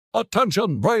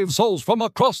Attention, brave souls from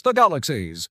across the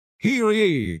galaxies! Hear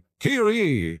ye,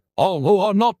 all who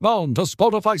are not bound to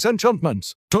Spotify's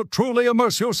enchantments, to truly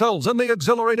immerse yourselves in the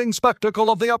exhilarating spectacle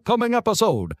of the upcoming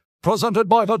episode, presented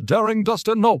by the daring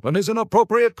Dustin Nope and his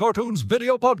Inappropriate Cartoons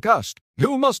video podcast.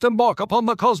 You must embark upon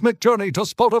the cosmic journey to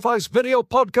Spotify's video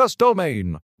podcast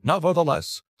domain.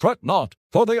 Nevertheless, fret not,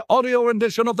 for the audio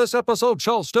rendition of this episode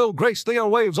shall still grace the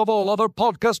airwaves of all other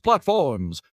podcast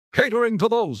platforms, catering to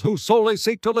those who solely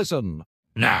seek to listen.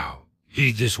 Now,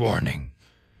 heed this warning,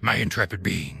 my intrepid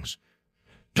beings.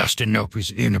 Dustin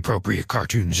Nope's Inappropriate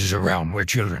Cartoons is a realm where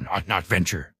children ought not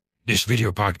venture. This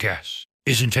video podcast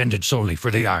is intended solely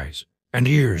for the eyes and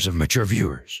ears of mature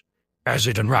viewers, as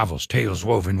it unravels tales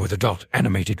woven with adult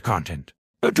animated content,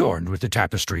 adorned with the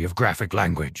tapestry of graphic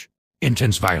language,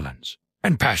 intense violence,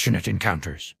 and passionate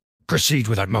encounters. Proceed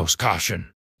with utmost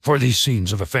caution, for these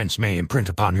scenes of offense may imprint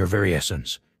upon your very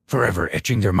essence, forever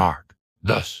etching their mark.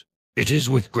 Thus, it is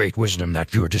with great wisdom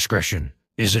that viewer discretion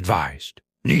is advised.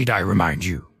 Need I remind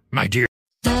you, my dear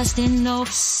Dustin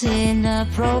Nope's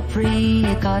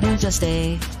Inappropriate Cartoons, just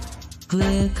a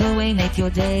click away, make your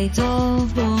day go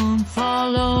boom.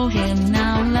 Follow him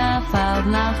now, laugh out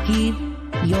loud, keep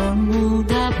your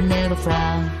mood up, never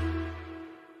frown.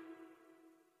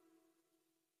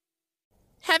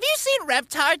 Have you seen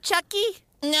Reptar, Chucky?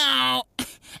 No.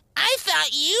 I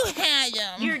thought you had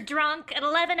him. You're drunk at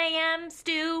 11 a.m.,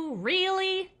 Stu?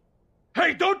 Really?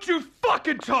 Hey, don't you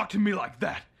fucking talk to me like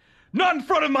that! Not in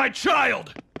front of my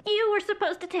child! You were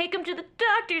supposed to take him to the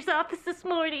doctor's office this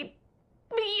morning,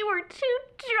 but you were too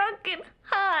drunk and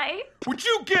high. Would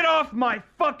you get off my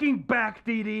fucking back,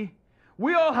 Dee Dee?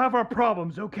 We all have our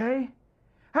problems, okay?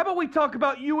 How about we talk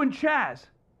about you and Chaz?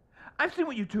 I've seen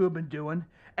what you two have been doing,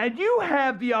 and you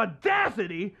have the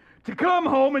audacity to come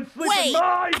home and sleep in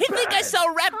my bed! I think I saw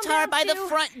Reptar by the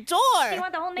front door. You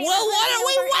want the whole neighborhood Well, what are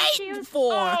we to waiting know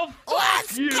for? Oh,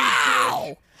 Let's you, go!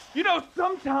 bitch. You know,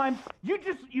 sometimes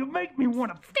you make me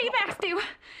want to... Stay back, Stu.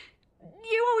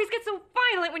 You always get so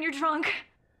violent when you're drunk.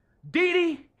 Dee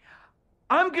Dee,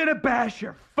 I'm gonna bash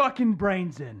your fucking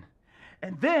brains in.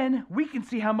 And then we can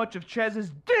see how much of Chaz's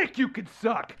dick you can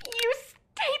suck. You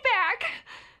stay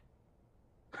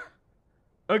back.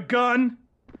 A gun?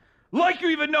 Like you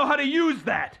even know how to use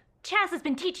that! Chaz has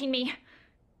been teaching me.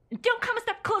 Don't come a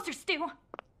step closer, Stu.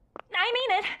 I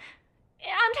mean it.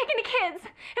 I'm taking the kids,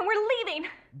 and we're leaving.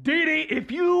 Dee Dee,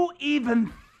 if you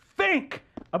even think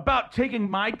about taking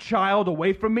my child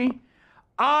away from me,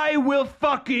 I will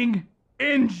fucking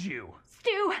end you.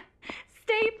 Stu,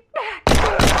 stay back.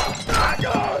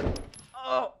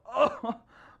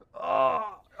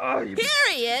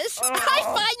 Here he is! I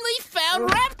finally found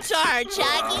Reptar,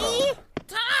 Chucky!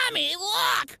 Tommy,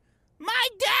 look! My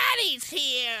daddy's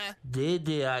here!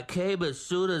 Didi, I came as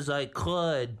soon as I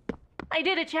could. I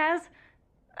did it, Chaz.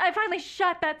 I finally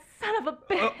shot that son of a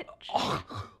bitch.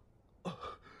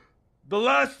 The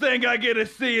last thing I get to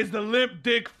see is the limp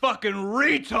dick fucking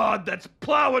retard that's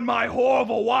plowing my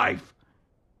horrible wife.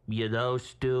 You know,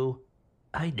 Stu,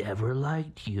 I never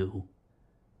liked you.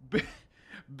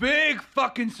 Big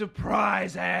fucking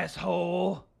surprise,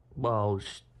 asshole. Oh,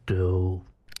 Stu.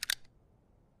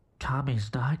 Tommy's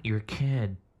not your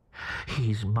kid.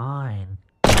 He's mine.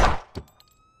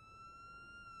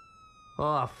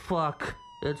 Oh, fuck.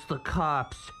 It's the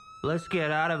cops. Let's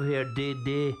get out of here,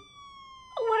 Didi.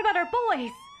 What about our boys?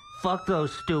 Fuck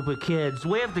those stupid kids.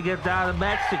 We have to get down to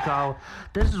Mexico.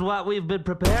 This is what we've been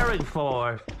preparing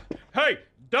for. Hey,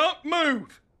 don't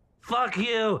move. Fuck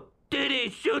you. Didi,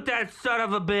 shoot that son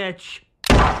of a bitch.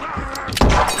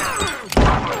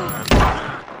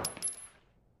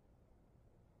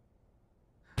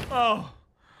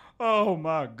 Oh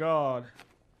my God.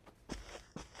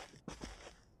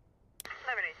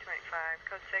 7825,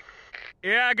 code 6.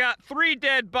 Yeah, I got 3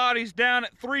 dead bodies down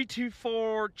at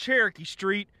 324 Cherokee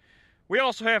Street. We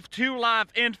also have 2 live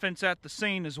infants at the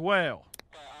scene as well.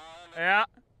 Yeah.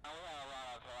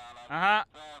 Uh-huh.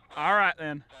 All right,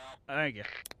 then. Thank you.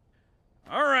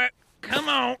 All right, come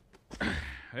on.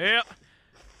 Yep.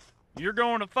 You're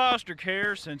going to foster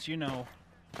care since, you know,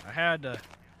 I had to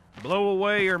blow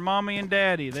away your mommy and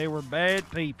daddy. They were bad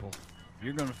people.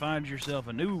 You're going to find yourself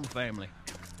a new family.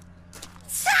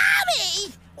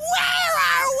 Tommy! Where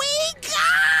are we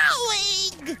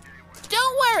going?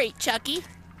 Don't worry, Chucky.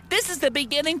 This is the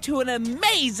beginning to an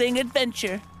amazing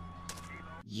adventure.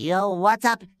 Yo, what's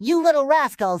up, you little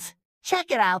rascals?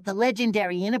 Check it out, the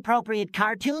legendary Inappropriate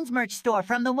Cartoons merch store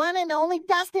from the one and only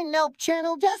Dustin Nope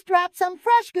channel just dropped some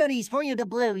fresh goodies for you to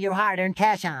blow your hard-earned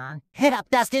cash on. Hit up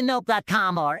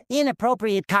DustinNope.com or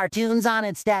Inappropriate Cartoons on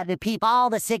Insta to peep all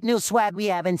the sick new swag we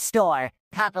have in store.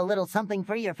 Cop a little something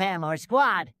for your fam or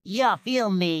squad. You feel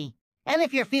me? And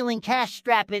if you're feeling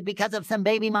cash-strapped because of some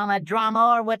baby mama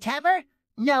drama or whatever,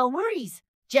 no worries.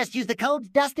 Just use the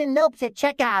code DustinNopes at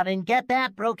checkout and get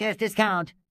that broadcast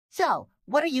discount. So,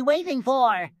 what are you waiting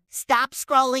for? Stop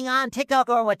scrolling on TikTok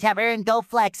or whatever and go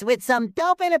flex with some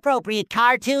dope Inappropriate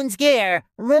Cartoons gear.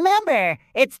 Remember,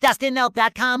 it's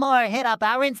DustinNope.com or hit up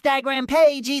our Instagram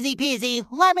page, easy peasy,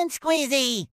 lemon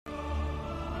squeezy.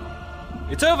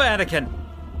 It's over, Anakin.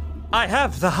 I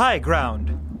have the high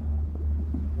ground.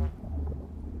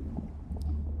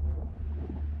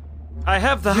 I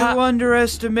have the You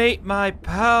underestimate my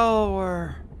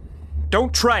power.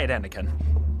 Don't try it, Anakin.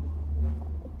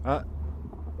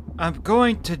 I'm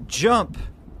going to jump.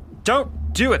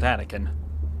 Don't do it, Anakin.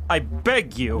 I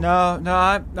beg you. No,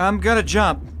 I'm gonna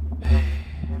jump.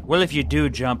 Well, if you do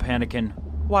jump, Anakin,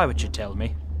 why would you tell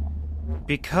me?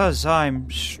 Because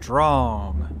I'm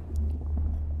strong.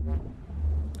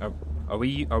 Are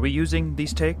we using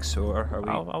these takes, or are we?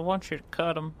 I want you to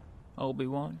cut them,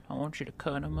 Obi-Wan. I want you to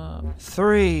cut them up.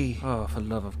 3. Oh, for the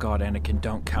love of God, Anakin,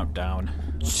 don't count down.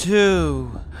 2.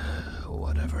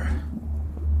 Whatever.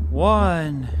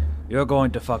 1. You're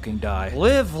going to fucking die.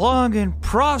 Live long and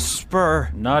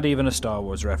prosper. Not even a Star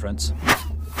Wars reference.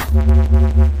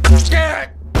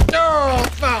 Oh,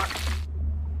 fuck!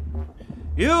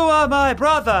 You are my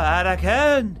brother,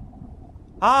 Anakin.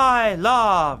 I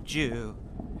loved you.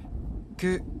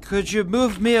 Could you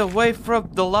move me away from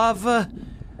the lava?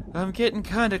 I'm getting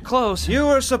kinda close. You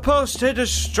were supposed to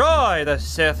destroy the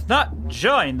Sith, not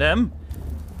join them.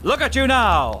 Look at you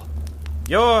now.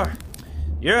 You're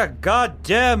a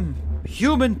goddamn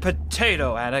human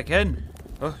potato, Anakin.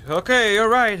 Okay, you're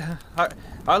right.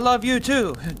 I love you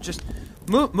too. Just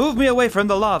move me away from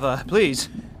the lava, please.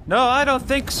 No, I don't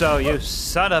think so, you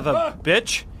son of a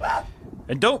bitch.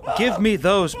 And don't give me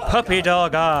those puppy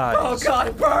dog eyes. Oh God,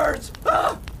 it burns!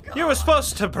 You were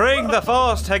supposed to bring the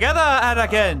Force together,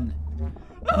 Anakin.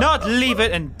 Not leave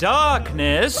it in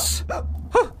darkness.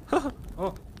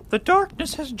 The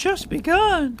darkness has just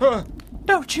begun.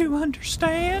 Don't you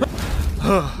understand?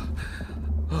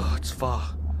 It's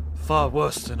far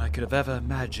worse than I could have ever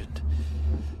imagined.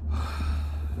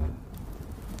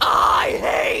 I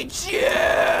hate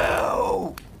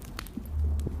you!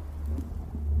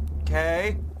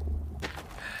 Okay.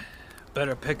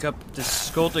 Better pick up this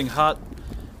scalding hot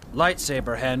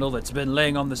lightsaber handle that's been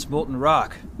laying on this molten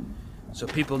rock, so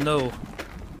people know.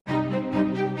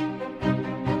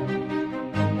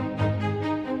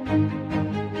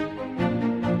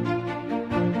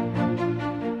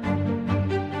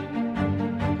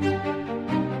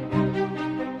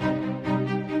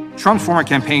 Trump's former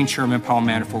campaign chairman, Paul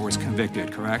Manafort, was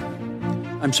convicted, correct?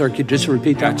 I'm sorry, could you just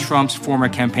repeat that? Trump's former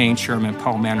campaign chairman,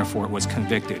 Paul Manafort, was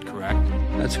convicted, correct?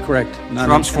 That's correct.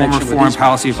 Trump's former foreign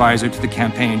policy advisor to the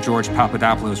campaign, George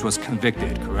Papadopoulos, was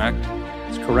convicted, correct?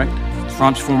 That's correct.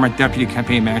 Trump's former deputy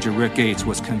campaign manager, Rick Gates,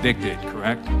 was convicted,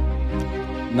 correct?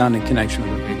 Not in connection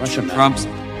with the Russia matter. Trump's...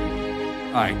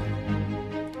 All right.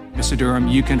 Mr. Durham,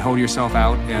 you can hold yourself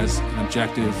out as an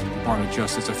objective Department of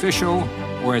Justice official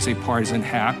or as a partisan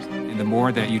hack. And the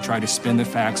more that you try to spin the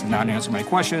facts and not answer my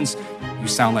questions, you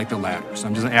sound like the latter. So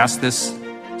I'm just going to ask this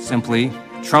simply.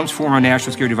 Trump's former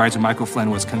National Security Advisor, Michael Flynn,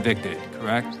 was convicted,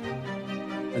 correct?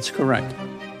 That's correct.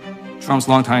 Trump's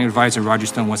longtime advisor, Roger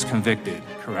Stone, was convicted,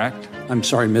 correct? I'm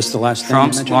sorry, missed the last thing you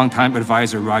Trump's mentioned. longtime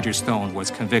advisor, Roger Stone,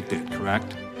 was convicted,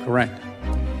 correct? Correct.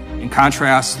 In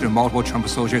contrast to the multiple Trump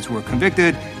associates who were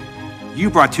convicted, you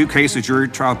brought 2 cases to jury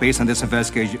trial based on this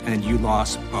investigation, and you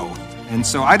lost both. And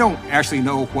so I don't actually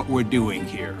know what we're doing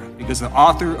here, because the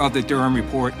author of the Durham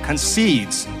report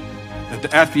concedes that the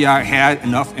FBI had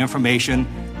enough information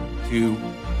to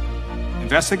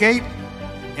investigate.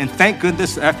 And thank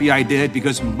goodness the FBI did,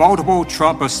 because multiple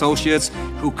Trump associates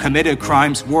who committed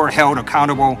crimes were held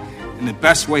accountable. And the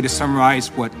best way to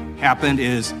summarize what happened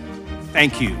is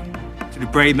thank you to the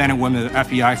brave men and women of the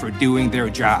FBI for doing their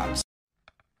jobs.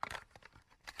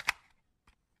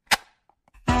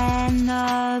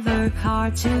 Another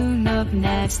cartoon up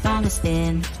next on the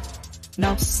spin.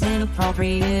 Nope's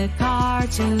Inappropriate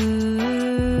Cartoons.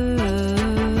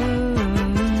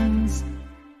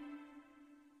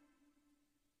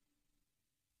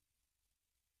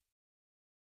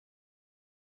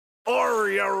 Are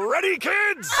you ready,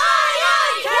 kids? Aye,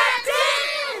 aye,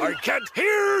 Captain! I can't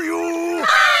hear you!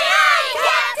 Aye, aye,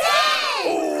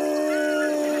 Oh!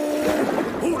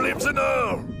 Who lives in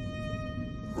a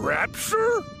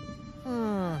rapture?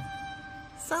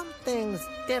 Something's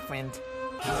different.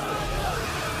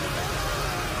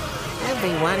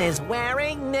 Everyone is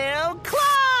wearing new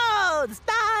clothes!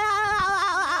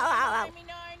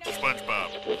 SpongeBob,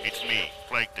 it's me,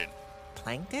 Plankton.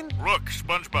 Plankton? Look,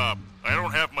 SpongeBob, I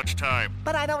don't have much time.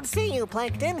 But I don't see you,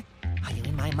 Plankton. Are you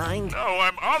in my mind? No,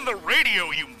 I'm on the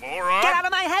radio, you moron! Get out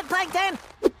of my head, Plankton!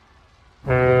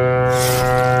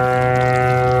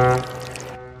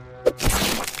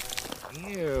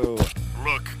 Ew.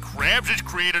 Look, Krabs has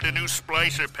created a new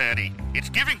splicer patty. It's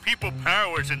giving people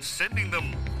powers and sending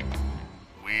them...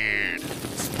 weird.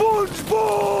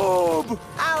 SpongeBob!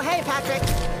 Oh, hey, Patrick.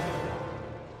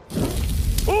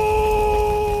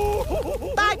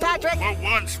 Oh! Bye, Patrick! For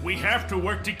once, we have to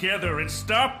work together and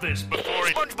stop this before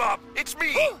it... SpongeBob, it's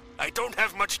me! I don't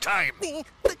have much time.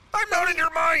 I'm not in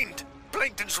your mind!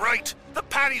 Plankton's right. The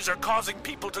patties are causing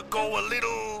people to go a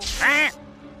little...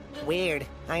 Weird,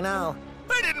 I know.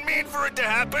 I didn't mean for it to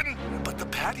happen. But the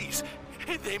patties,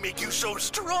 they make you so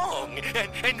strong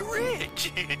and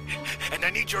rich. And I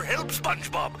need your help,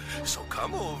 SpongeBob. So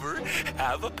come over,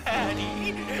 have a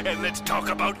patty, and let's talk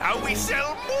about how we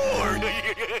sell more.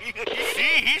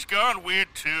 See, he's gone weird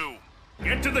too.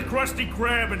 Get to the Krusty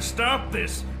Krab and stop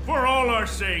this, for all our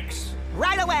sakes.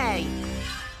 Right away!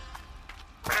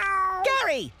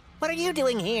 Gary! What are you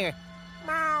doing here?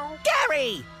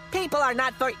 Gary! People are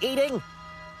not for eating!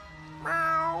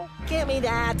 Give me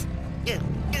that!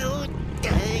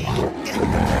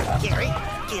 Gary,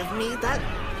 give me that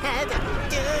head!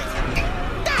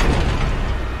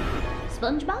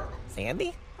 SpongeBob?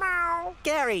 Sandy?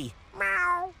 Gary!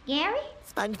 Gary?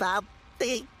 SpongeBob!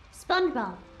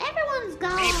 SpongeBob. Everyone's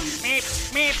gone.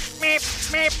 Meep, meep, meep,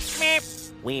 meep, meep.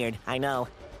 Weird, I know.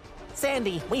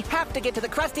 Sandy, we have to get to the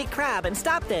Krusty Krab and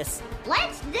stop this.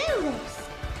 Let's do this.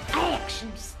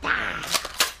 Action style.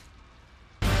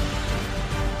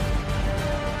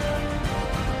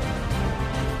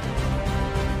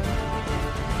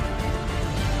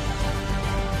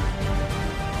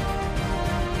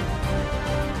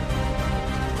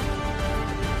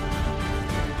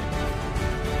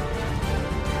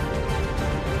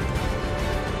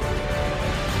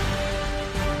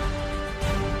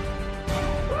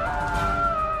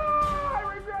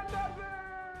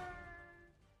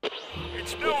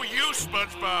 It's no use,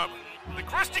 SpongeBob. The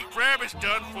Krusty Krab is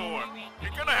done for.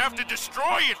 You're gonna have to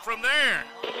destroy it from there.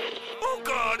 Oh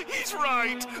God, he's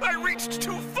right. I reached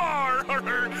too far.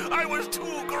 I was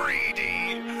too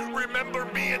greedy. Remember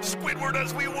me and Squidward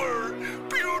as we were,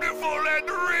 beautiful and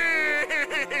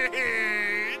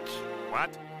rich.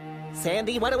 What?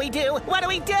 Sandy, what do we do? What do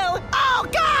we do? Oh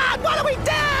God, what do we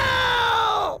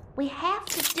do? We have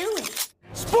to do it.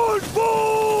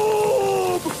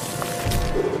 SpongeBob!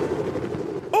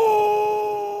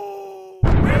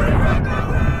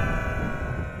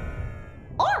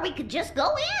 Or we could just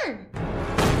go in.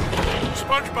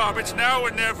 SpongeBob, it's now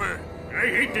or never. I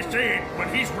hate to say it, but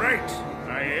he's right.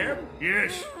 I am?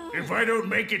 Yes. If I don't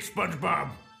make it, SpongeBob,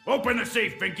 open the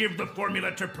safe and give the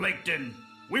formula to Plankton.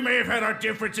 We may have had our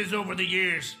differences over the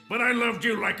years, but I loved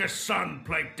you like a son,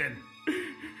 Plankton.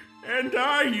 And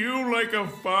I you like a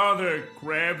father,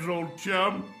 Krabs, old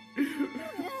chum.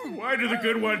 Why do the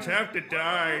good ones have to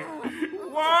die?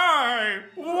 Why?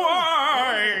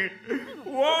 Why?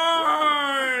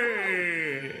 Why?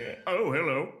 Oh,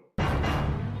 hello.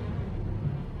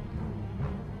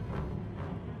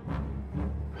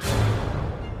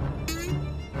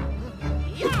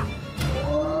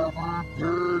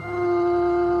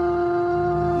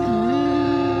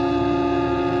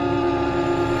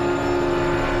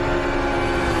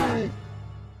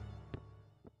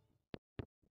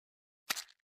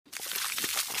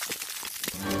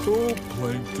 Oh,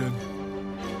 Plankton.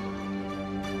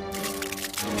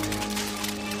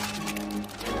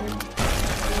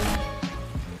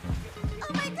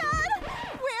 Oh my God!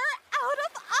 We're out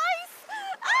of ice!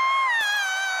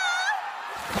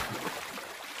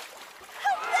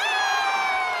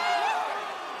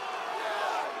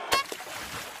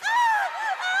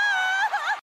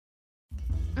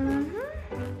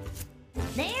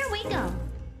 There we go.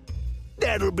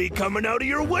 That'll be coming out of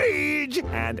your wage.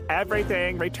 And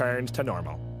everything returns to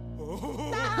normal.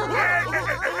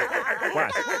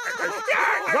 What?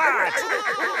 What?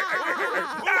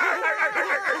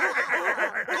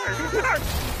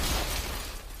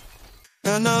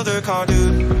 Another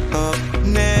cartoon up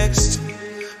next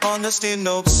on the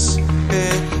Stinnops.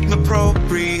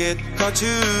 Inappropriate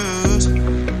Cartoons.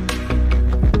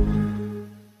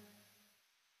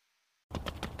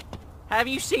 Have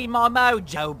you seen my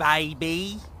mojo,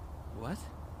 baby? What?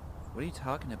 What are you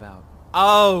talking about?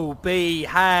 Oh,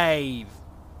 behave.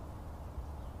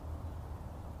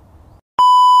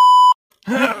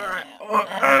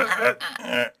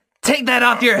 Take that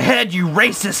off your head, you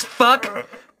racist fuck!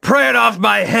 Pray it off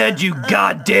my head, you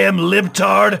goddamn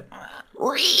libtard!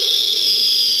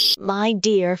 My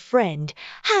dear friend,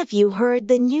 have you heard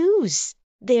the news?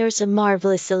 There's a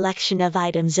marvelous selection of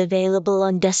items available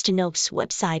on Dustin Oak's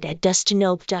website at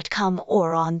dustinoak.com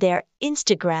or on their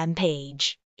Instagram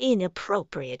page,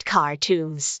 Inappropriate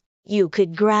Cartoons. You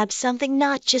could grab something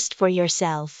not just for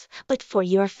yourself, but for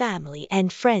your family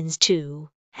and friends too.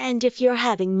 And if you're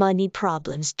having money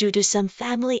problems due to some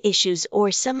family issues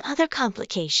or some other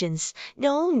complications,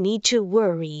 no need to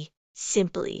worry.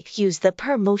 Simply use the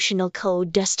promotional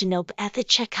code DustinOpe at the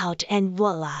checkout and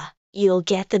voila, you'll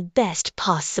get the best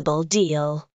possible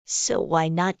deal. So why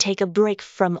not take a break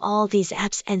from all these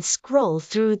apps and scroll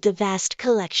through the vast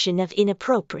collection of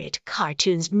Inappropriate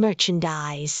Cartoons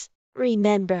merchandise?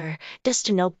 Remember,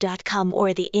 dustinope.com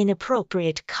or the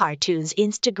Inappropriate Cartoons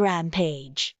Instagram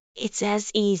page. It's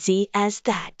as easy as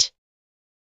that.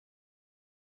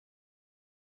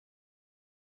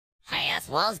 Hey,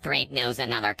 Wolves, great news,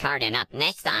 another cartoon up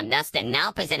next on Dustin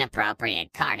Nope's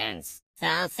Inappropriate Cartoons.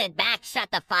 So sit back,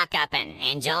 shut the fuck up, and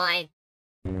enjoy.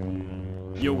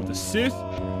 Yo, the Sith?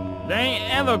 They ain't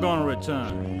ever gonna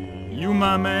return. You,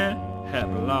 my man,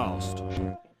 have lost.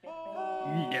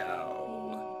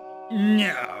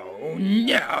 No,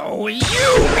 you!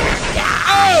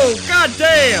 Oh,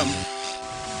 goddamn!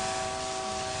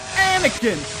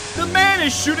 Anakin! The man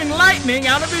is shooting lightning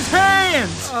out of his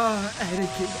hands!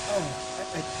 Anakin,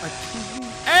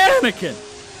 Anakin!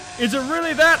 Is it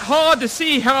really that hard to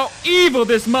see how evil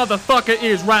this motherfucker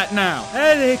is right now?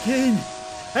 Anakin,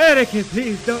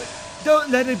 please, don't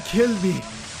let him kill me.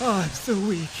 Oh, I'm so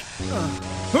weak.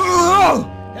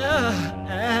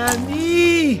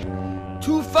 Annie!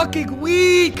 Too fucking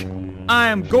weak! I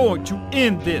am going to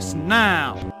end this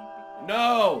now.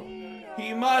 No!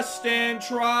 He must stand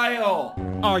trial!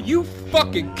 Are you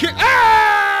fucking kidding?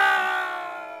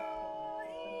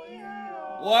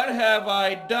 What have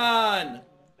I done?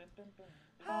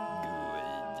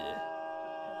 Good.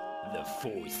 The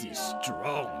Force is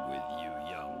strong with you,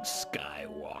 young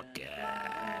Skywalker.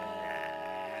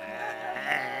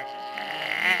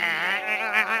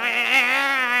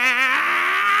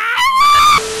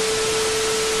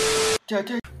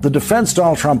 The defense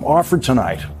Donald Trump offered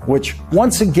tonight, which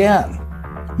once again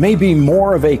may be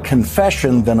more of a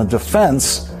confession than a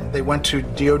defense. They went to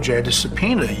DOJ to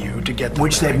subpoena you to get them.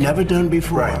 Which they've never done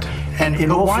before. Right. And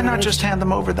but why not just hand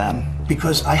them over then?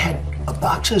 Because I had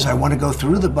boxes. I want to go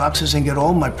through the boxes and get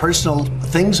all my personal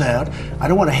things out. I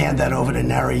don't want to hand that over to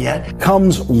Nara yet.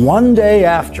 Comes one day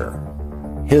after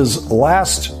his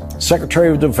last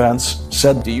Secretary of Defense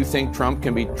said, "Do you think Trump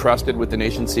can be trusted with the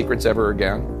nation's secrets ever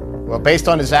again?" Well, based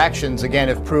on his actions, again,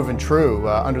 if proven true,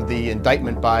 under the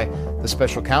indictment by the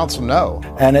special counsel, no.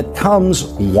 And it comes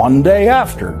one day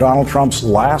after Donald Trump's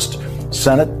last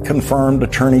Senate-confirmed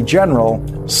Attorney General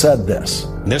said this.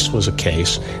 This was a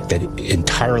case that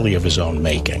entirely of his own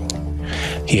making.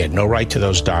 He had no right to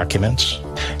those documents,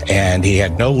 and he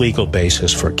had no legal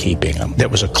basis for keeping them. That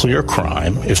was a clear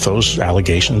crime if those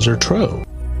allegations are true.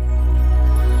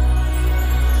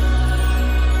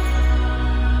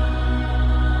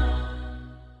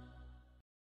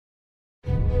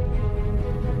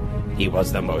 He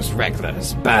was the most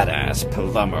reckless, badass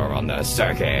plumber on the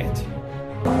circuit.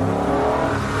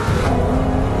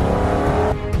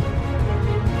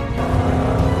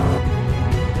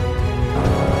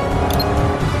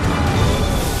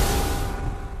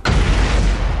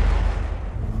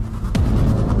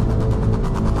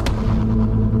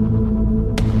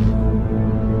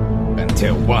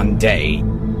 Until one day,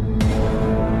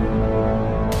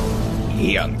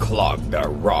 he unclogged the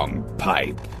wrong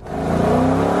pipe.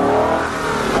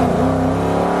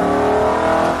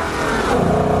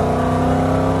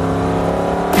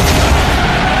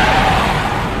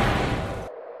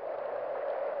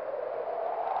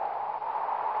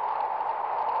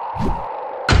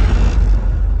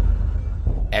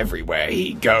 Everywhere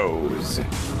he goes,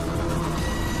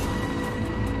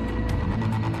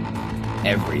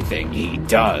 everything he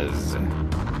does,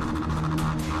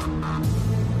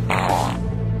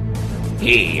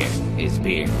 he is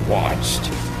being watched.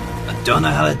 I don't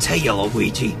know how to tell you,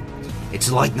 Luigi.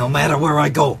 It's like no matter where I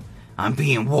go, I'm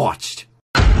being watched.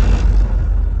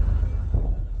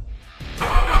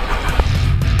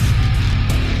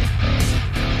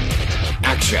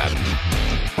 Action.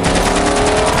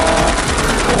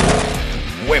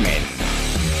 Women.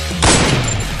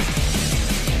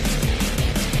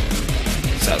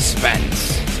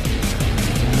 Suspense.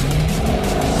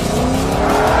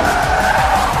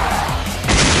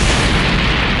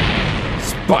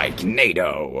 Spike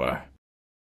NATO.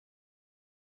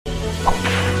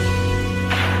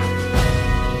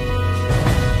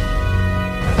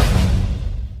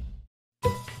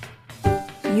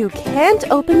 You can't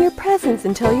open your presents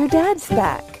until your dad's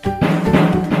back.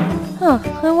 Huh,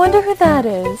 I wonder who that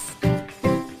is.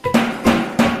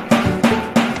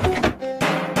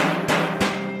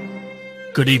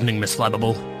 Good evening, Miss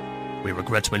Flammable. We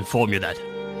regret to inform you that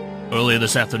earlier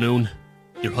this afternoon,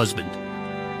 your husband,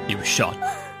 he was shot.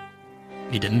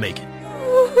 He didn't make it.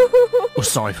 We're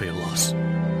sorry for your loss.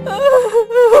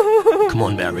 Come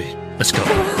on, Barry. Let's go.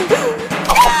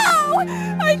 No!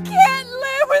 I can't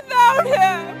live without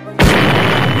him!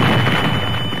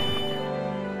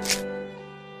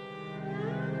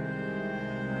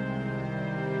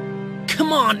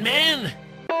 Come on, man!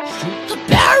 Shoot the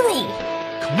barrel!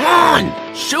 Come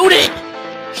on! Shoot it!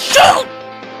 Shoot!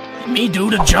 Let me do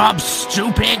the job,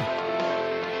 stupid!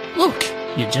 Look,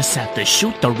 you just have to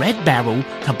shoot the red barrel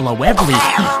to blow every...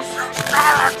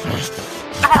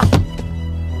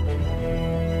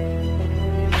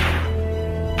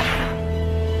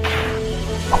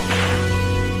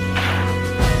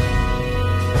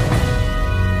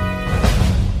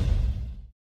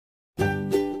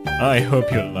 I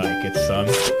hope you like it, son.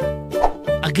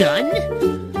 A gun?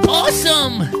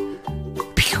 Awesome!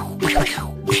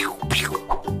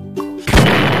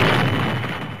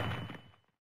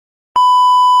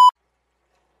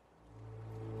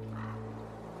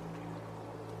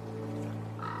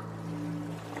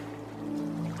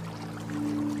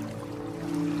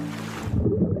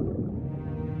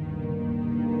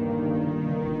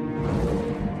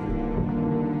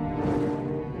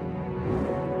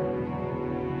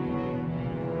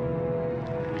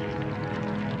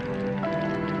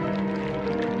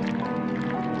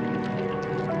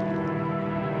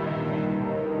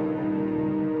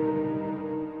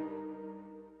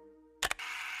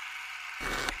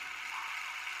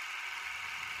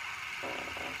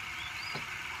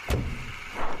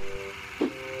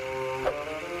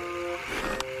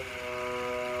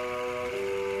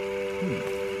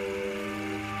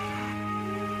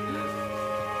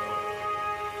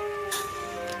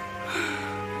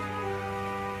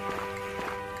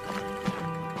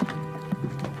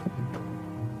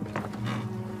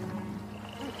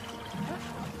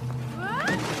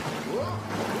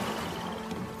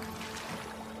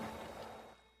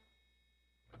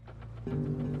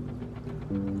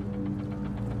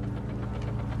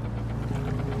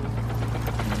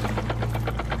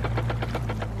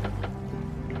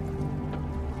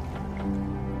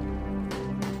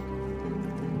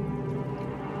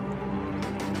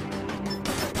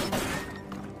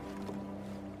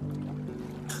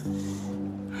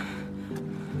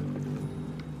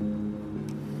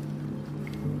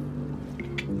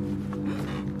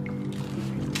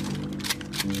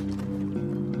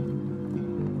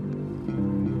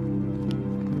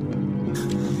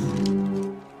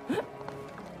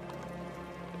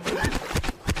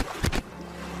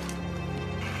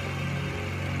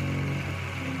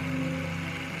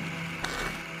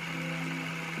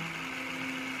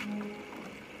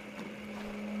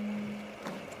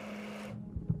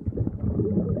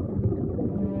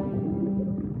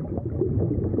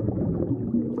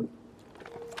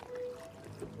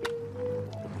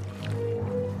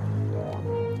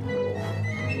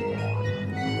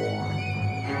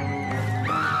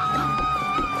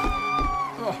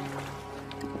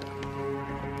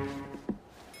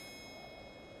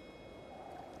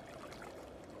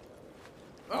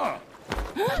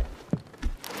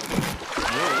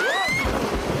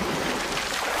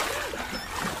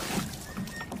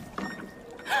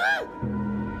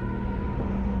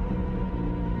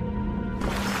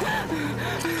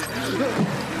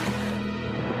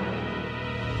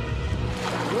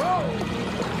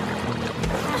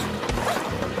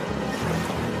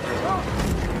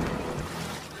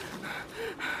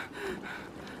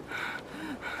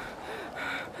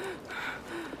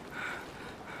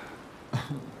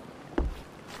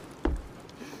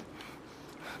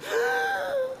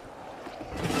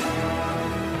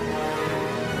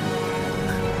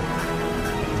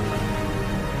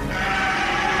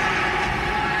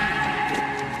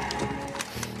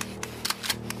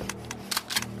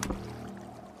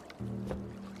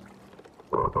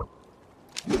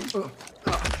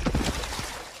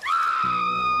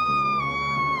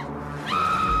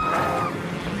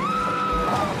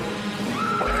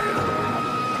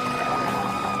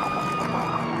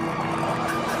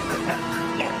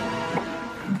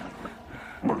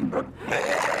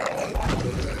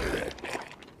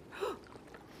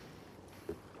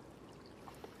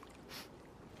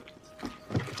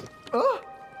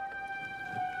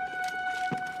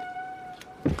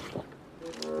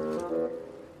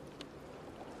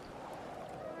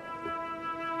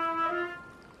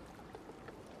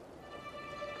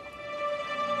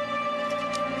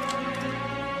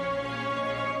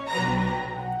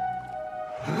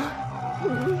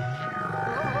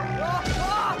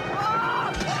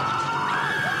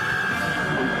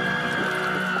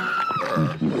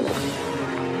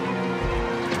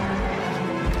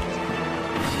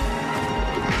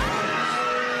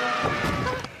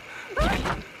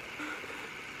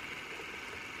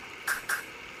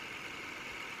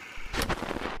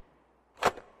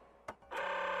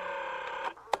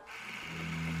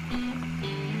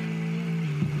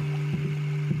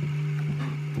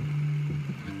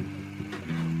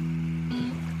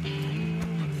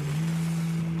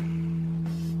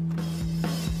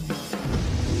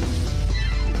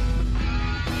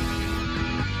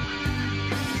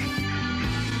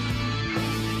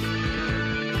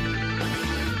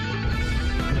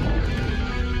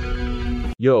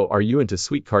 Yo, are you into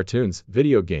sweet cartoons,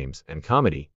 video games, and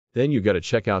comedy? Then you gotta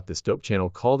check out this dope channel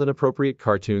called Inappropriate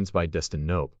Cartoons by Dustin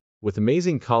Nope. With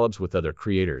amazing collabs with other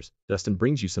creators, Dustin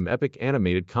brings you some epic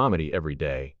animated comedy every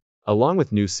day, along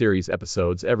with new series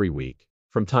episodes every week.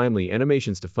 From timely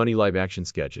animations to funny live-action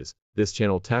sketches, this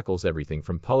channel tackles everything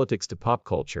from politics to pop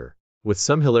culture, with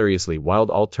some hilariously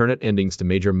wild alternate endings to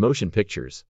major motion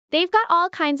pictures. They've got all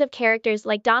kinds of characters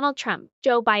like Donald Trump,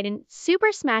 Joe Biden,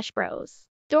 Super Smash Bros.,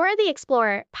 Dora the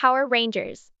Explorer, Power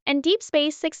Rangers, and Deep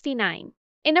Space 69.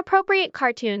 Inappropriate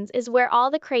Cartoons is where all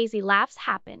the crazy laughs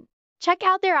happen. Check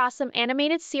out their awesome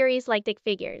animated series like Dick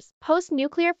Figures,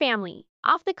 Post-Nuclear Family,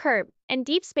 Off the Curb, and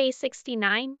Deep Space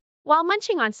 69, while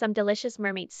munching on some delicious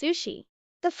mermaid sushi.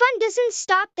 The fun doesn't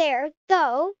stop there,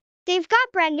 though. They've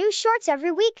got brand new shorts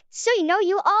every week, so you know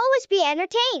you'll always be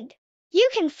entertained. You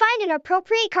can find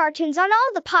Inappropriate Cartoons on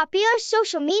all the popular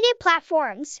social media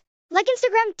platforms, like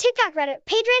Instagram, TikTok, Reddit,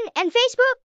 Patreon, and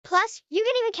Facebook. Plus, you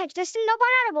can even catch Dustin Nope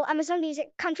on Audible, Amazon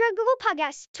Music, Contra, Google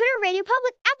Podcasts, Twitter, Radio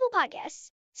Public, Apple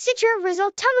Podcasts, Stitcher,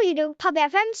 Rizzle, Tumblr, YouTube, Pub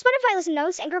FM, Spotify, Listen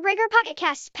Notes, Anchor Breaker, Pocket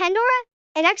Casts, Pandora,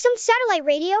 and XM Satellite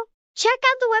Radio. Check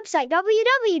out the website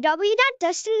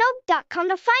www.dustinnope.com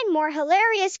to find more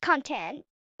hilarious content,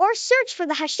 or search for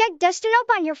the hashtag DustinNope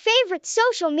on your favorite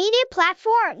social media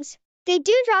platforms. They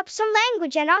do drop some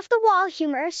language and off-the-wall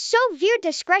humor, so viewer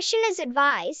discretion is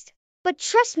advised. But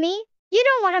trust me, you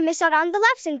don't want to miss out on the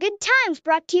laughs and good times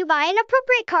brought to you by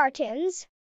Inappropriate Cartoons.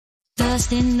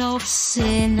 Dustin Nope's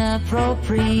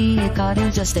Inappropriate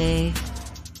Cartoons, just stay.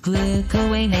 Click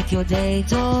away, make your day,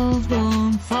 don't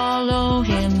follow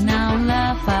him now,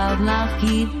 laugh out loud,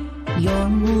 keep your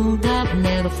mood up,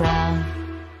 never frown.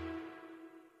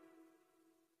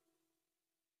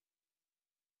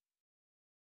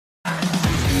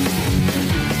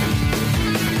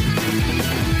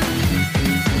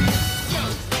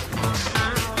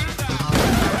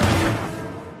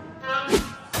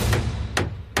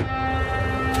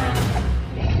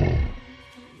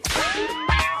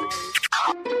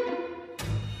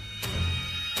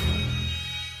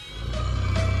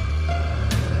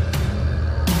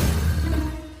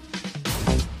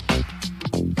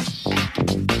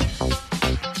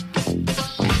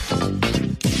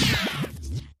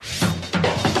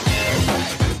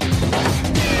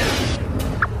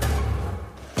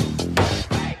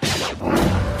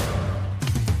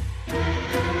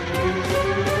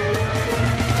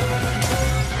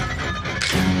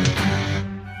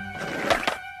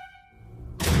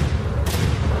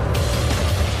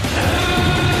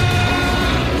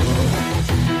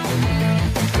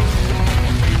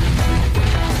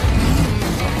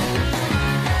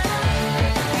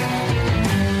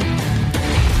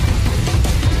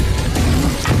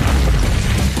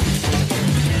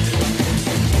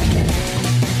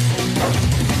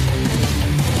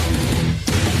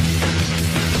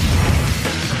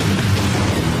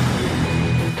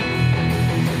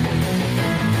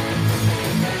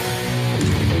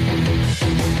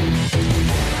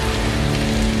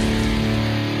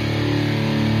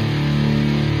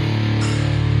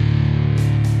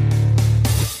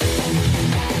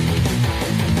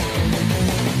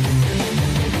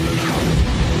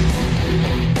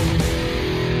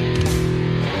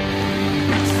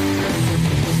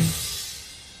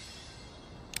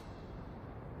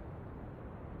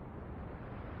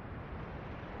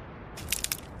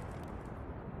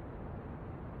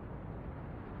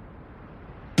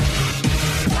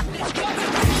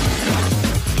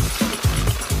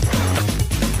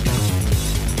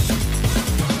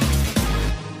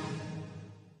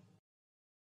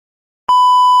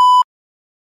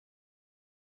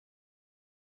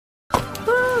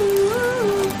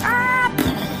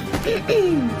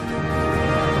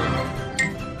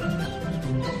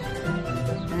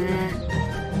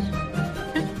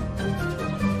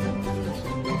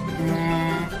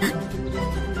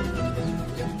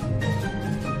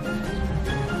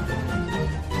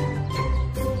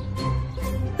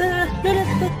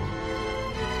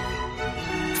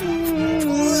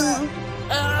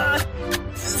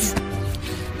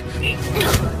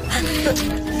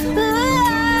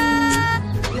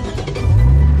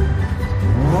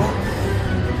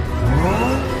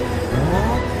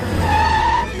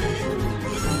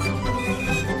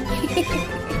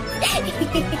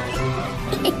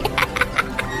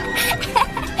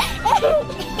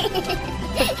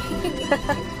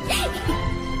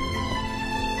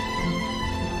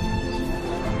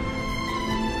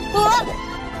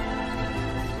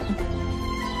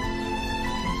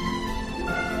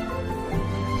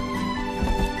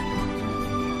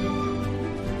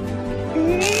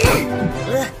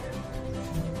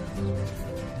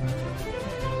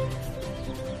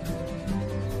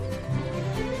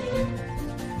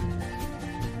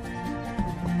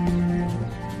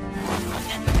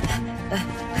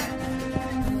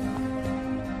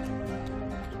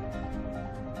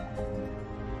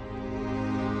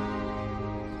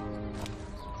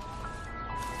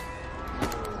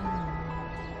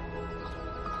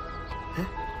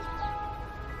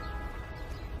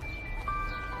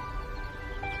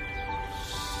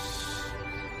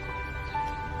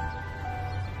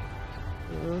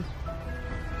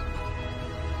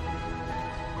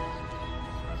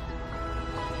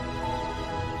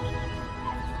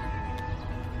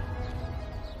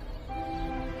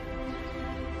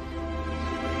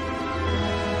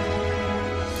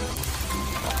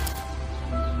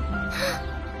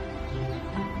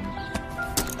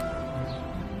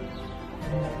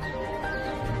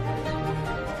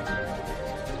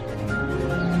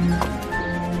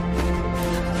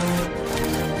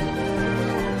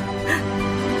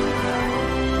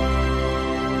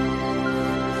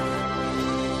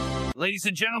 Ladies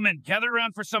and gentlemen, gather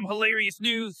around for some hilarious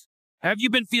news. Have you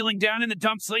been feeling down in the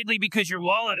dumps lately because your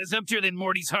wallet is emptier than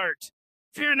Morty's heart?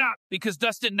 Fear not, because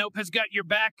Dustin Nope has got your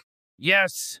back.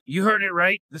 Yes, you heard it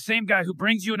right. The same guy who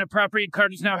brings you Inappropriate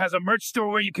Cartoons now has a merch store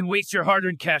where you can waste your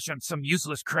hard-earned cash on some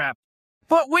useless crap.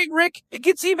 But wait, Rick, it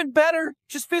gets even better.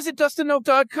 Just visit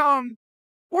DustinNope.com.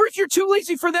 Or if you're too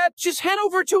lazy for that, just head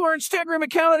over to our Instagram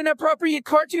account at Inappropriate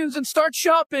Cartoons and start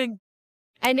shopping.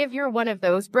 And if you're one of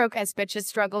those broke-ass bitches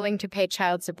struggling to pay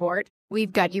child support,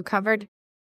 we've got you covered.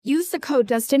 Use the code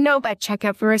DustinNope at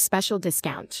checkout for a special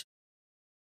discount.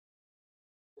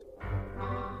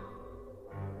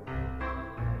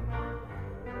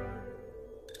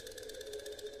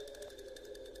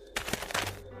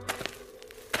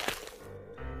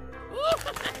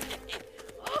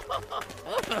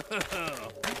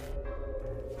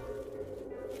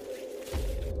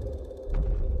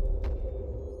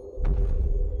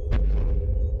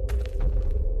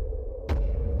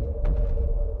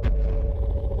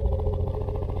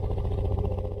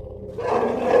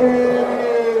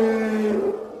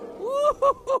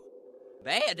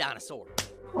 Bad dinosaur.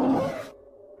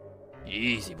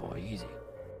 Easy, boy, easy.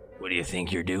 What do you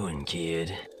think you're doing,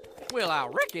 kid? Well, I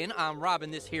reckon I'm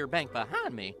robbing this here bank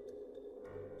behind me.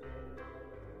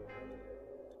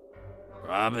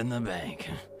 Robbing the bank.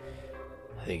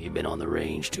 I think you've been on the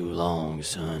range too long,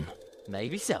 son.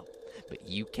 Maybe so, but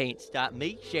you can't stop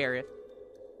me, Sheriff.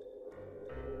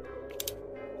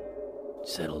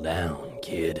 Settle down,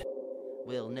 kid.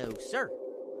 Well, no, sir.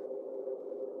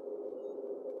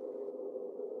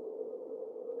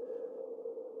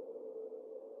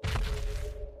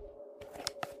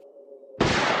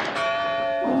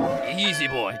 Easy,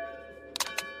 boy.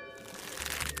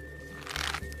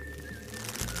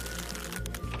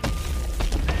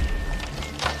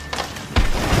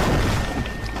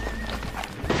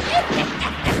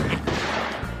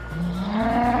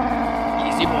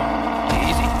 Easy, boy.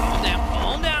 Easy. Calm down.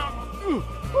 Calm down.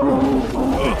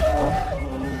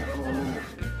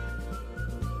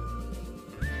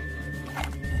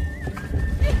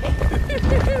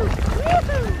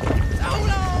 So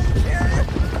long, Sheriff.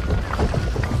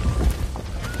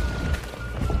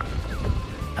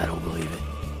 I don't believe it.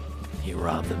 He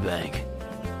robbed the bank.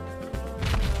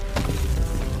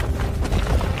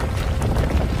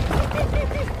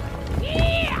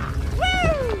 Yeah!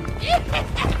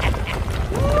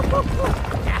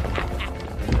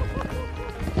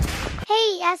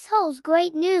 Hey, assholes,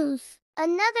 great news.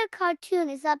 Another cartoon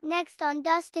is up next on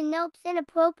Dustin Nope's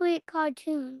Inappropriate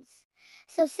Cartoons.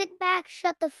 So sit back,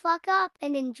 shut the fuck up,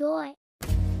 and enjoy.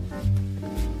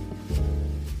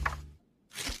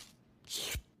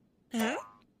 Huh?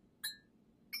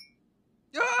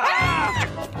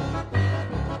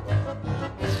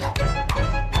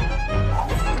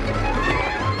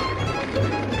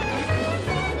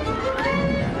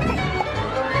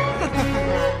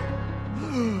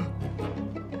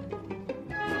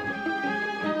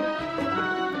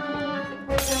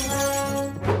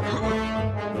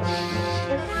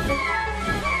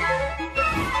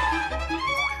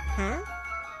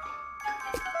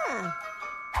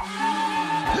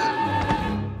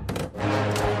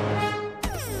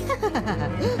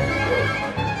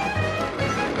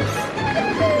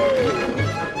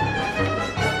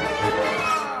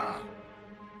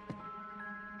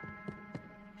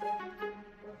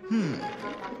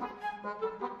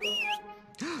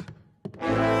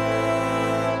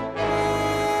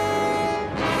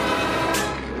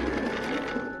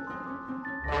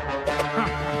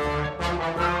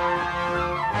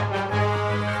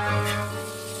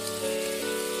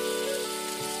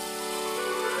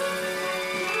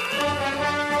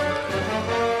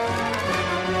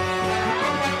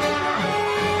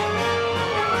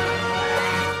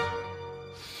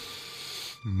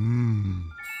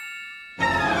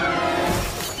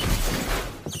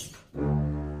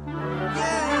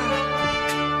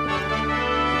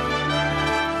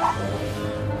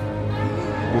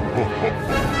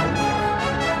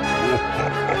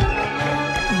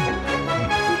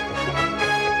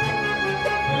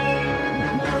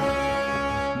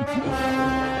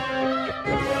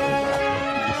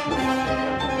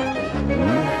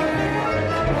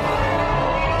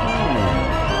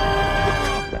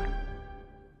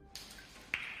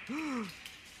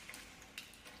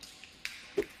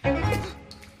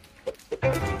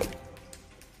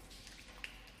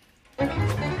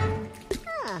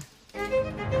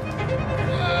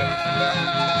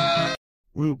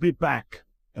 We'll be back.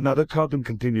 Another cartoon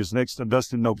continues next on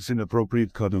Dustin Nope's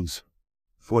Inappropriate Cartoons.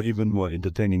 For even more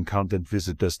entertaining content,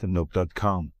 visit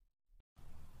DustinNope.com.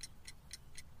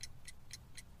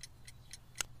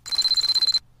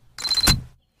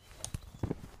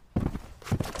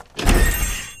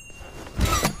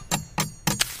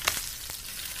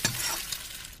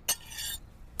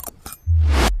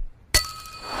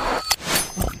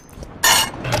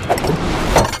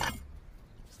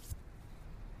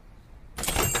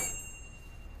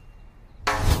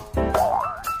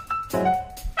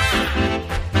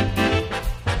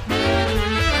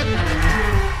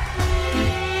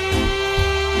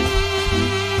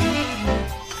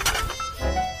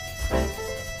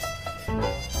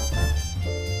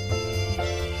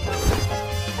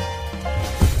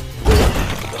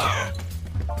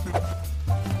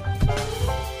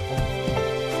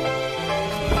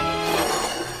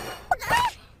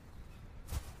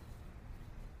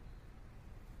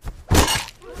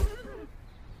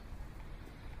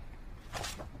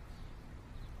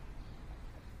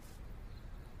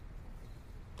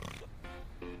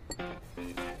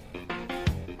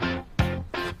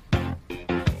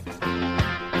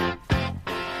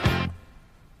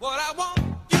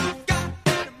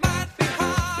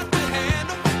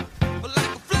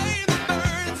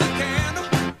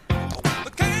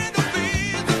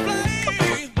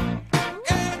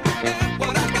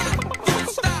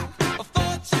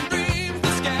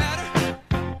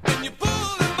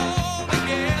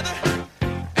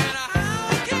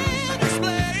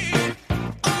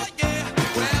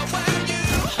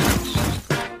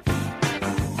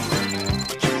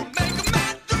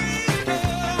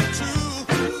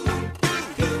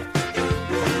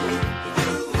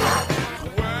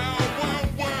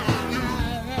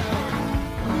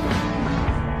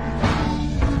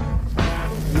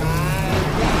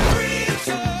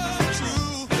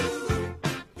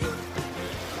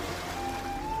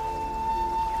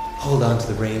 Hold on to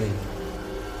the railing.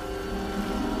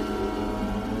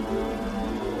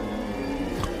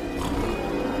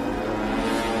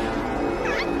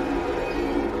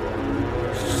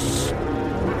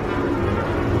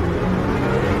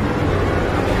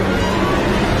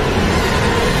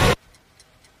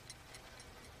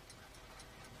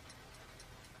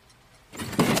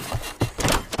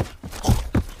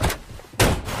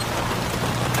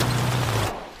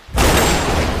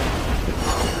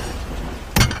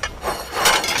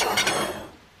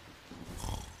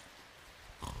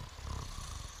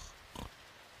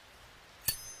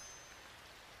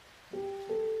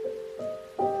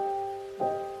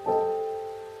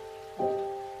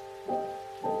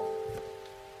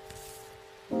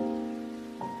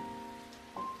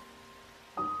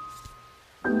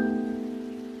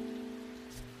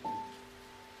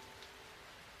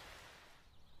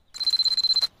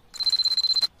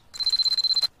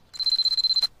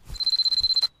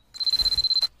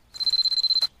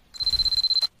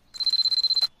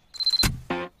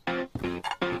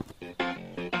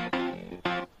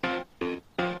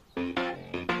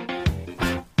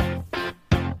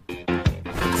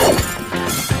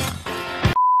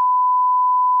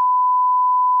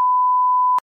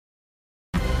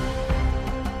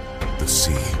 The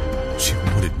sea. She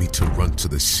wanted me to run to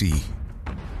the sea.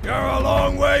 You're a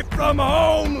long way from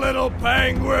home, little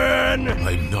penguin!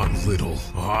 I'm not little.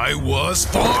 I was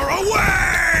far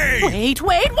away!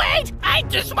 Wait! I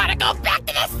just want to go back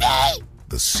to the sea!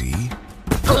 The sea?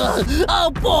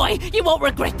 Oh boy, you won't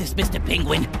regret this, Mr.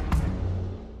 Penguin.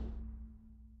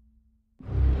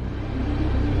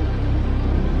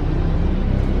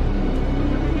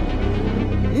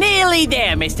 Nearly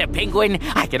there, Mr. Penguin.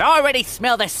 I can already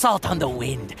smell the salt on the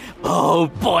wind. Oh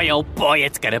boy,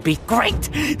 it's gonna be great.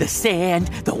 The sand,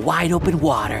 the wide open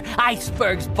water,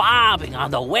 icebergs bobbing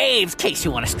on the waves, in case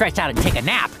you want to stretch out and take a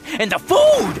nap. And the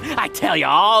food! I tell you,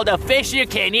 all the fish you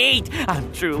can eat.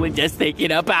 I'm drooling just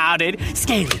thinking about it.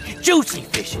 Scaly, juicy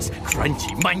fishes,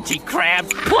 crunchy, munchy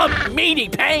crabs, plump, meaty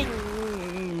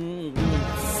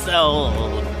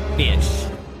soul fish.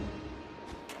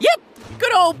 Yep,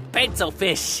 good old pencil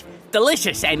fish.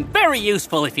 Delicious and very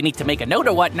useful if you need to make a note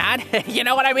or whatnot. You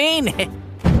know what I mean?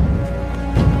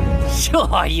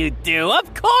 Sure you do.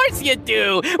 Of course you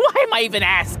do. Why am I even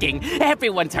asking?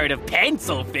 Everyone's heard of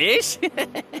pencilfish.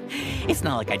 It's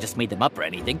not like I just made them up or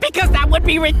anything, because that would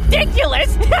be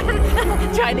ridiculous.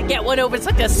 Trying to get one over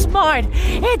such a smart,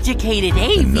 educated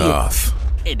avian.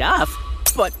 Enough?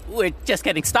 But we're just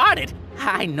getting started.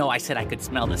 I know I said I could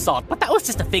smell the salt, but that was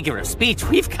just a figure of speech.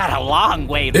 We've got a long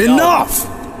way to go. Enough!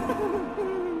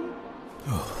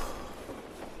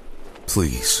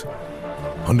 Please,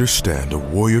 understand a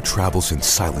warrior travels in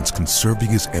silence, conserving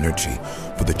his energy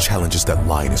for the challenges that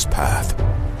lie in his path.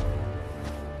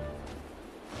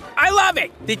 I love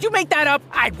it! Did you make that up?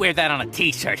 I'd wear that on a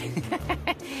t-shirt.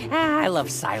 I love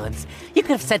silence. You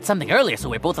could have said something earlier so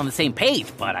we're both on the same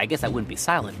page, but I guess I wouldn't be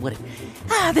silent, would it?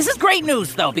 This is great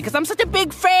news, though, because I'm such a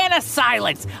big fan of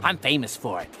silence. I'm famous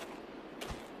for it.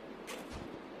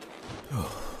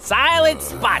 Silent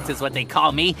spots is what they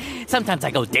call me. Sometimes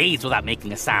I go days without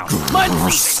making a sound.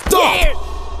 Months, stop! years.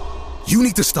 You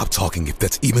need to stop talking if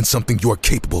that's even something you are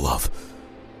capable of.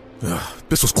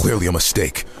 This was clearly a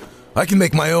mistake. I can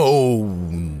make my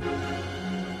own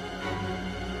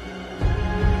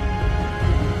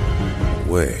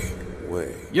way.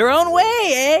 Your own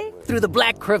way, eh? Through the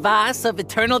black crevasse of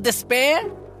eternal despair?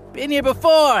 Been here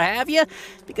before, have you?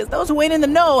 Because those who ain't in the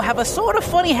know have a sort of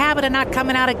funny habit of not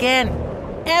coming out again.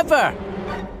 Ever.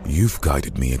 You've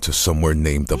guided me into somewhere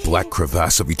named the Black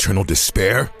Crevasse of Eternal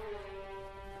Despair?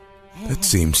 That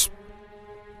seems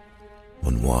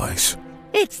unwise.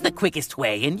 It's the quickest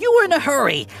way, and you were in a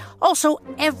hurry. Also,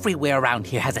 everywhere around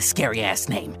here has a scary-ass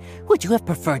name. Would you have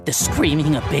preferred the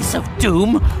screaming abyss of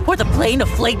doom? Or the plain of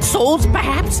flayed souls,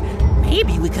 perhaps?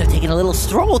 Maybe we could have taken a little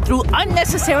stroll through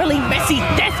unnecessarily messy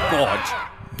Death Gorge.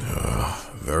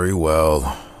 Very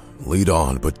well. Lead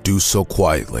on, but do so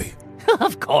quietly.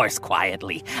 Of course,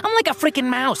 quietly. I'm like a freaking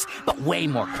mouse, but way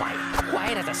more quiet.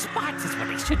 Quiet as a spot is what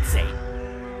they should say.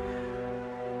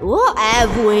 What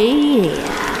have we here?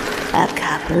 A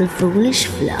couple of foolish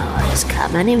flies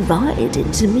come uninvited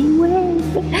into me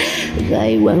web.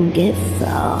 They won't get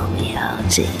far, me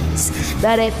hearties.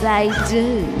 But if they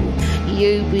do,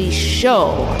 you be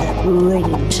sure to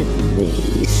bring them to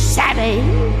me. Savvy?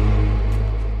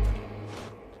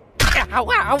 Ow,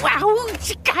 ow, ow!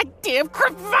 Goddamn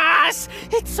crevasse!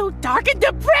 It's so dark and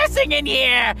depressing in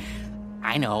here!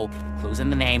 I know, clues in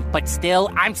the name, but still,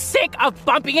 I'm sick of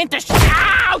bumping into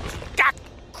Ouch!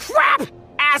 Crap!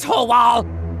 Asshole wall!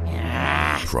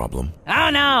 Problem? Oh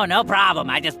no problem.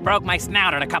 I just broke my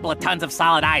snout on a couple of tons of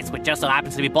solid ice, which just so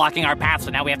happens to be blocking our path,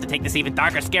 so now we have to take this even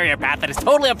darker, scarier path that is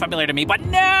totally unfamiliar to me, but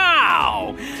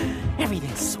no!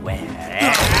 Everything's sweat.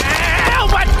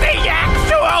 But the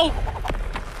actual...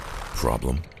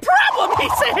 Problem? Problem, he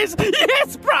says!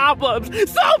 Yes,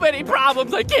 problems! So many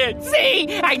problems I can't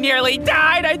see! I nearly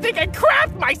died! I think I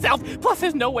crapped myself! Plus,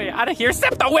 there's no way out of here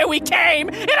except the way we came!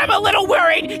 And I'm a little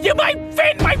worried you might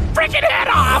fin my freaking head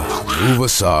off! Move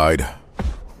aside.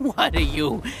 What are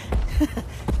you...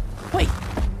 Wait,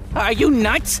 are you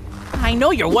nuts? I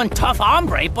know you're one tough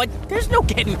hombre, but there's no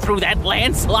getting through that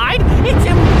landslide! It's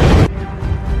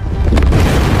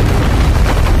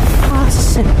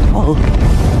impossible.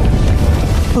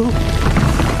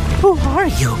 Who are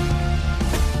you?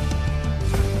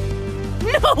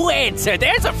 No answer!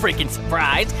 There's a freaking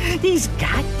surprise! These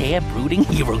goddamn brooding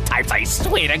hero types, I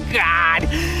swear to God!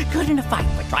 Good in a fight,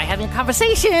 but try having a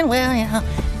conversation, well, you know.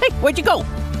 Hey, where'd you go?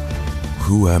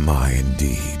 Who am I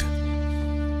indeed?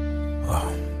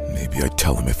 Maybe I'd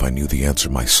tell him if I knew the answer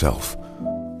myself.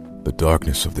 The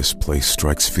darkness of this place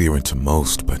strikes fear into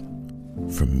most, but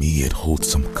for me it holds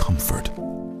some comfort.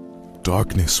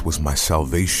 Darkness was my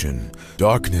salvation.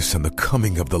 Darkness and the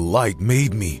coming of the light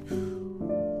made me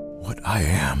what I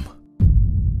am.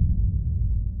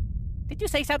 Did you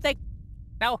say something?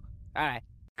 No? Alright.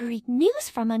 Great news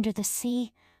from under the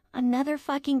sea. Another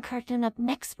fucking cartoon up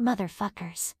next,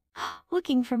 motherfuckers.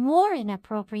 Looking for more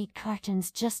inappropriate cartoons,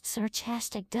 just search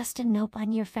hashtag Dustin Nope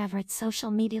on your favorite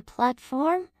social media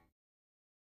platform.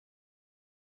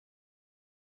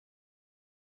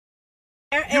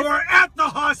 You are at the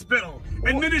hospital.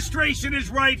 Administration is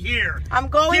right here. I'm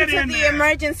going Get to in the there.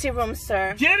 emergency room,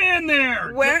 sir. Get in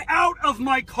there. Where? Get out of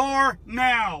my car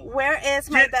now. Where is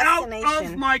my destination? Get out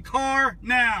of my car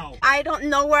now. I don't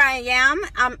know where I am.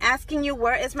 I'm asking you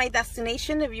where is my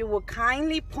destination. If you will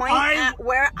kindly point at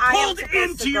where I am supposed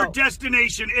pulled into to your go.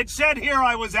 destination. It said here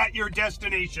I was at your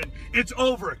destination. It's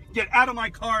over. Get out of my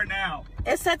car now.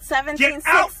 It said 1760. Get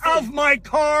out of my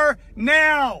car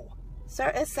now. Sir,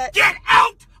 it said... Get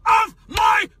out of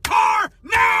my car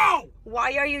now!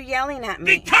 Why are you yelling at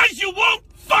me? Because you won't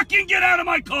fucking get out of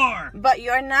my car! But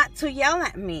you're not to yell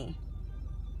at me.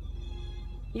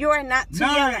 You are not to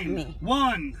yell at me.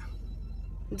 9-1.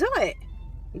 Do it.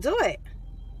 Do it.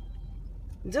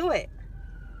 Do it.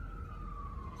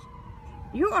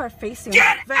 You are facing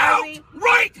Get very... out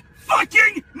right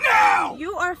fucking now!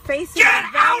 You are facing Get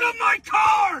out of my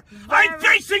car! I'm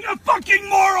facing a fucking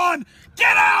moron!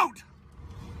 Get out!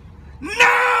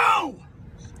 Now!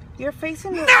 You're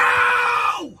facing...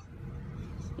 No!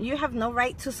 You have no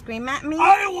right to scream at me?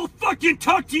 I will fucking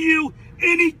talk to you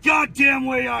any goddamn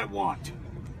way I want.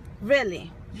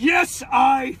 Really? Yes,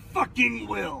 I fucking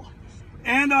will.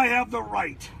 And I have the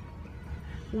right.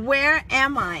 Where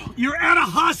am I? You're at a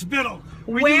hospital.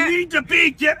 Where Where? you need to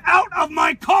be. Get out of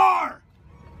my car.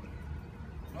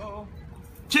 Uh-oh.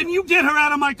 Can you get her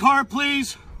out of my car,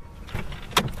 please?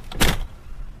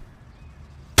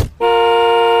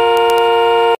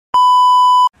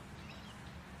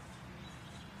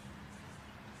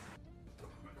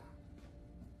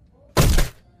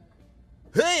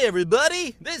 Hey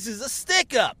everybody, this is a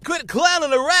stick-up! Quit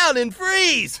clowning around and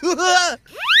freeze!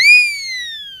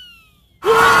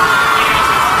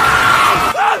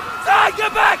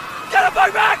 Get back! Get the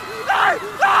fuck back!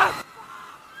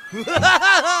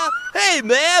 Hey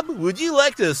ma'am, would you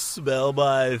like to smell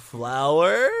my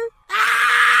flower?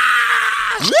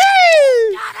 Woo!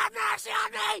 God have mercy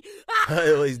on me!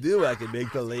 I always knew I could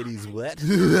make the ladies wet.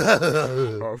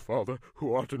 Our Father,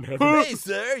 who art in heaven. Hey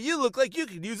sir, you look like you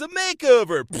could use a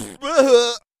makeover. Please,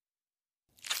 no.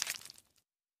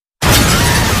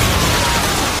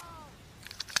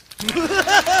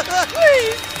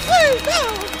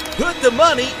 Put the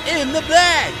money in the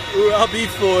bag, or I'll be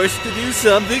forced to do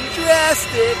something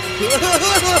drastic.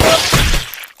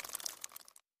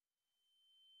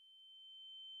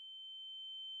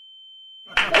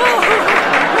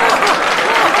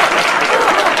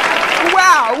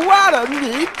 Wow, what a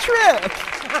neat trick!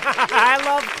 I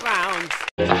love clowns.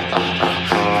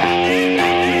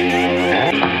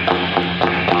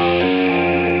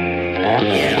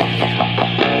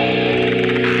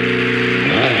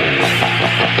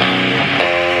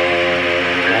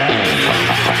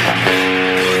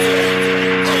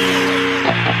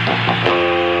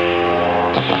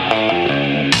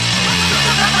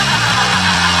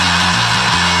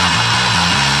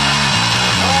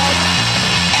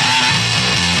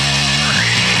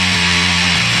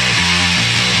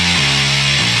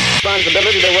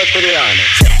 Responsibility to work for the Army.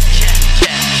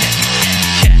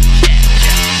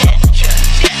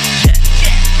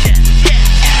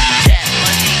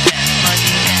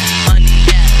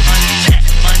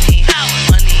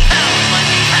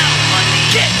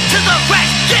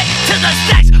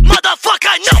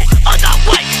 Motherfucker, no other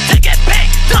way to get paid.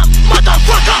 Dumb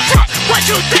motherfucker, fuck what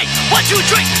you think, what you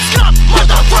drink. Scum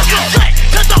motherfucker, say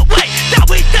to the way that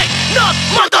we think. Numb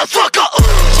motherfucker.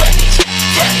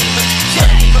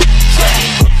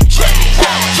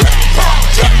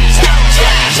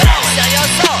 Sell your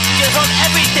soul, give up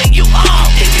everything you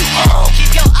own.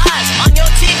 Keep your eyes on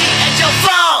your TV and your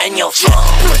phone.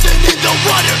 Person in the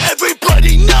water,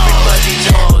 everybody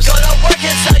knows. Go to work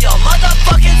and sell your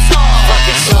motherfucking soul.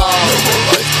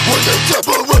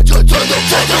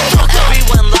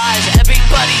 Everyone lies,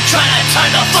 everybody tryna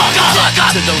turn the fuck up.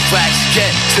 To the racks,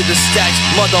 get to the stacks,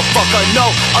 motherfucker. No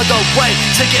other way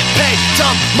to get paid.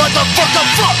 Dumb motherfucker,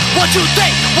 fuck what you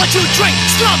think, what you drink.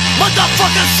 Scum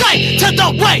motherfucker, say to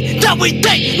the way that we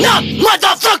think. Numb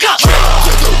motherfucker.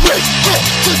 To the racks, get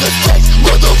to the stacks,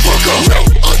 motherfucker. No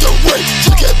other way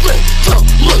to get paid. Dumb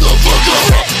motherfucker.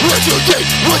 What you think,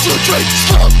 what you drink.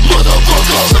 Scum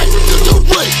motherfucker, say to the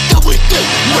way that we think.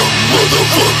 No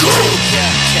motherfucker. Money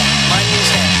check, money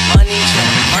check, money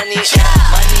check, money check,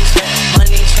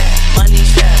 money check, money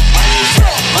check, money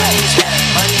check, money check,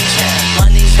 money check,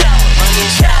 money check, money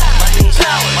check, money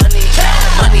power, money power,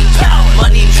 money power,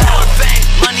 money power, fame,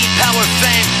 money power,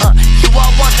 fame. You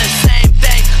all want the same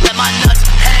thing. Let my nuts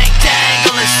hang,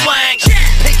 dangle and swing.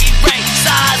 Pinky ring,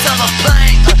 size of a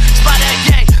plane. Spider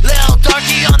gang, little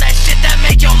darky on that shit that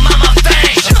make your mama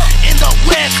faint. In the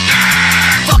whip,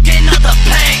 fucking up the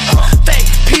paint. Fake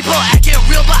people acting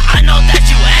real, but I know that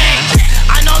you ain't.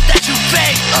 I know that you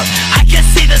fake. I can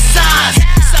see the signs.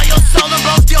 Sell your soul in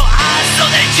both your eyes so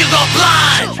that you go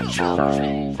blind.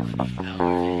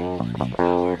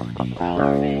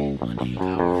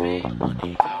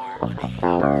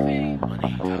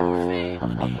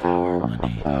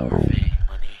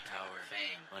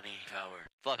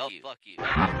 Fuck you.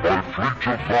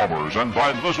 Future bombers and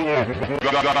by visual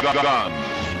guns.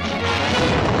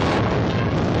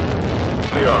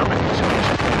 The Army.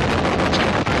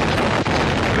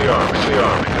 The Army. The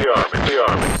Army. The Army. The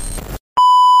Army.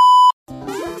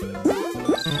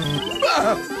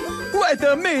 Wait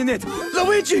a minute!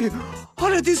 Luigi!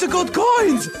 All of these are gold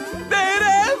coins!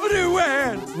 They're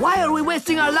everywhere! Why are we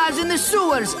wasting our lives in the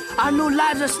sewers? Our new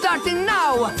lives are starting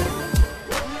now!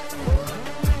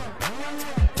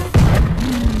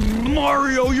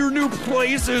 Mario, your new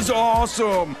place is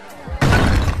awesome!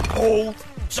 Oh,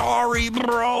 sorry,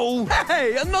 bro.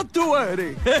 Hey, not to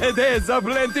worry. There's a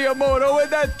plenty of more where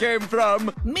that came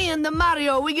from. Me and the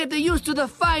Mario, we get used to the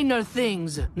finer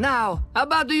things. Now, how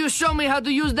about do you show me how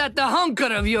to use that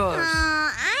hunker of yours?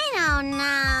 I don't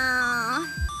know.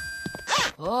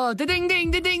 Oh, ding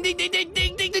ding ding ding ding ding ding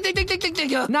ding ding ding ding ding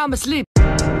ding. Now I'm asleep.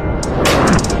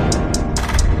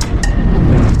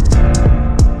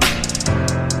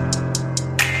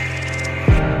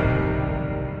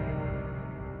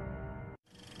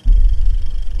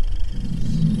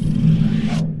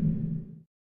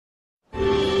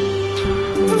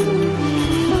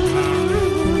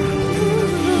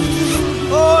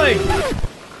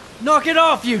 Knock it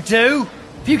off, you two!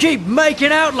 If you keep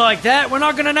making out like that, we're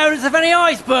not gonna notice if any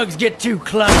icebergs get too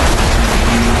close!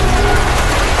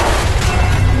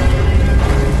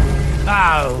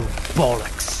 Oh,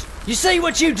 bollocks. You see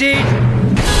what you did?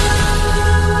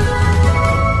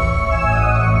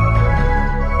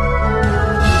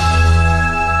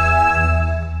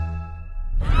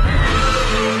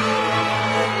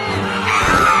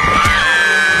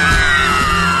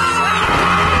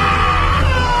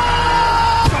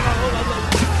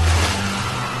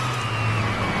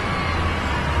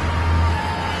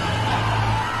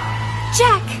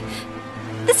 Jack!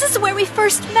 This is where we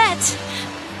first met.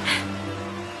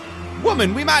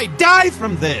 Woman, we might die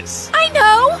from this! I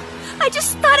know! I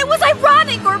just thought it was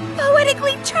ironic or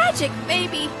poetically tragic,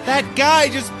 maybe. That guy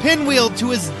just pinwheeled to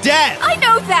his death! I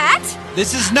know that!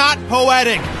 This is not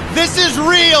poetic! This is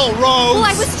real, Rose! Well,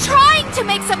 I was trying to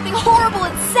make something horrible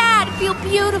and sad feel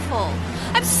beautiful.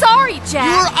 I'm sorry, Jack.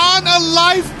 You're on a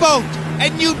lifeboat,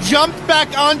 and you jumped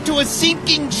back onto a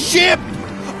sinking ship!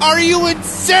 Are you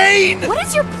insane? What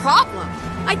is your problem?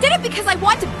 I did it because I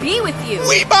want to be with you.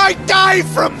 We might die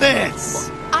from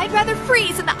this! I'd rather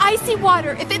freeze in the icy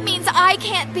water if it means I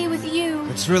can't be with you.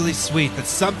 It's really sweet, but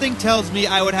something tells me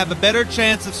I would have a better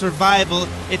chance of survival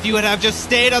if you would have just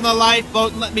stayed on the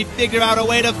lifeboat and let me figure out a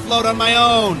way to float on my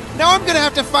own. Now I'm gonna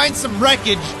have to find some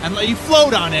wreckage and let you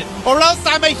float on it, or else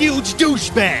I'm a huge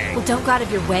douchebag. Well, don't go out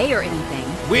of your way or anything.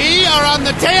 We are on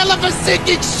the tail of a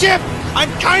sinking ship! I'm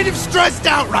kind of stressed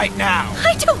out right now.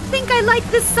 I don't think I like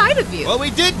this side of you. Well, we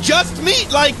did just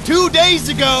meet like 2 days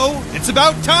ago. It's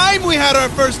about time we had our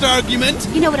first argument.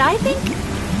 You know what I think?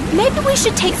 Maybe we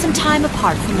should take some time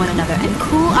apart from one another and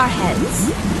cool our heads.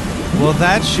 Well,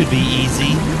 that should be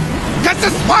easy. 'Cause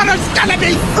this water's gonna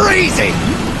be freezing!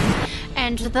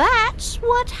 And that's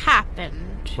what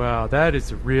happened. Wow, that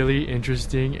is a really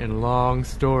interesting and long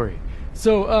story.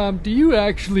 So, do you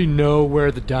actually know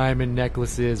where the diamond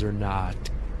necklace is or not?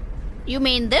 You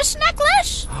mean this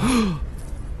necklace?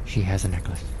 She has a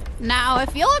necklace. Now,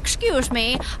 if you'll excuse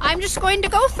me, I'm just going to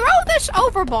go throw this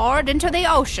overboard into the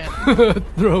ocean.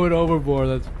 Throw it overboard,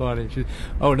 that's funny.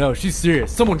 Oh no, she's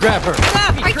serious. Someone grab her.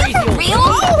 Are you for real?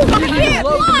 Oh, I can't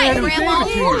fly, Grandma.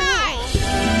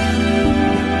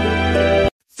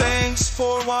 Thanks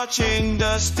for watching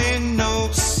Dustin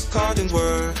Nope's cartoons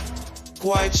were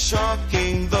quite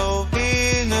shocking, though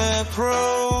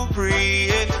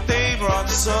inappropriate. They brought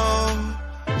some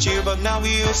cheer, but now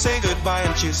we'll say goodbye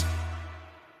and cheers.